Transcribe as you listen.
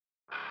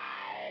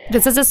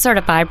This is a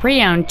certified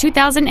pre-owned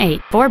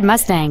 2008 Ford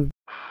Mustang.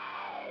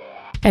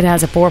 It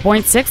has a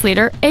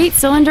 4.6-liter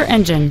 8-cylinder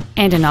engine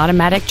and an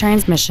automatic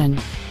transmission.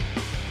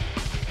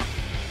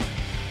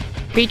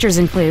 Features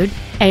include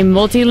a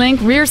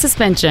multi-link rear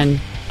suspension,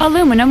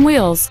 aluminum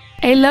wheels,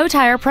 a low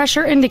tire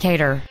pressure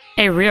indicator,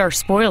 a rear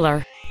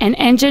spoiler, an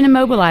engine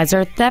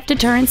immobilizer theft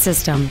deterrent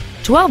system,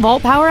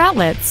 12-volt power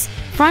outlets,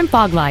 front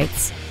fog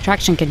lights,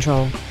 traction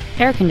control,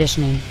 air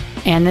conditioning,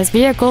 and this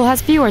vehicle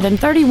has fewer than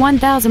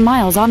 31,000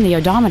 miles on the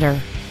odometer.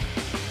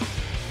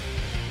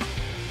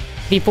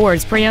 The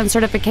Ford's pre-owned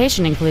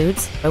certification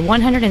includes a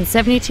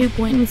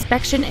 172-point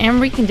inspection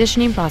and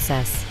reconditioning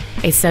process,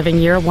 a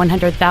 7-year,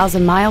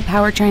 100,000-mile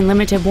powertrain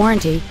limited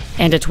warranty,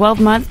 and a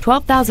 12-month,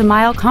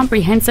 12,000-mile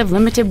comprehensive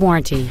limited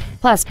warranty,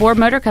 plus Ford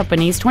Motor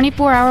Company's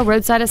 24-hour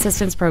roadside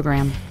assistance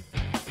program.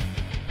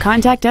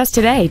 Contact us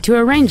today to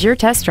arrange your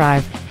test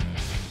drive.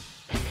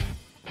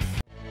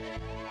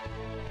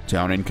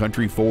 Town &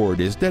 Country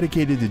Ford is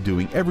dedicated to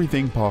doing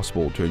everything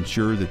possible to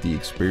ensure that the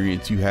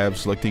experience you have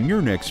selecting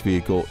your next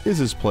vehicle is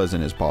as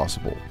pleasant as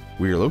possible.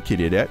 We are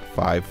located at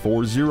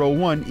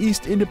 5401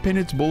 East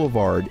Independence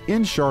Boulevard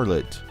in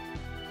Charlotte.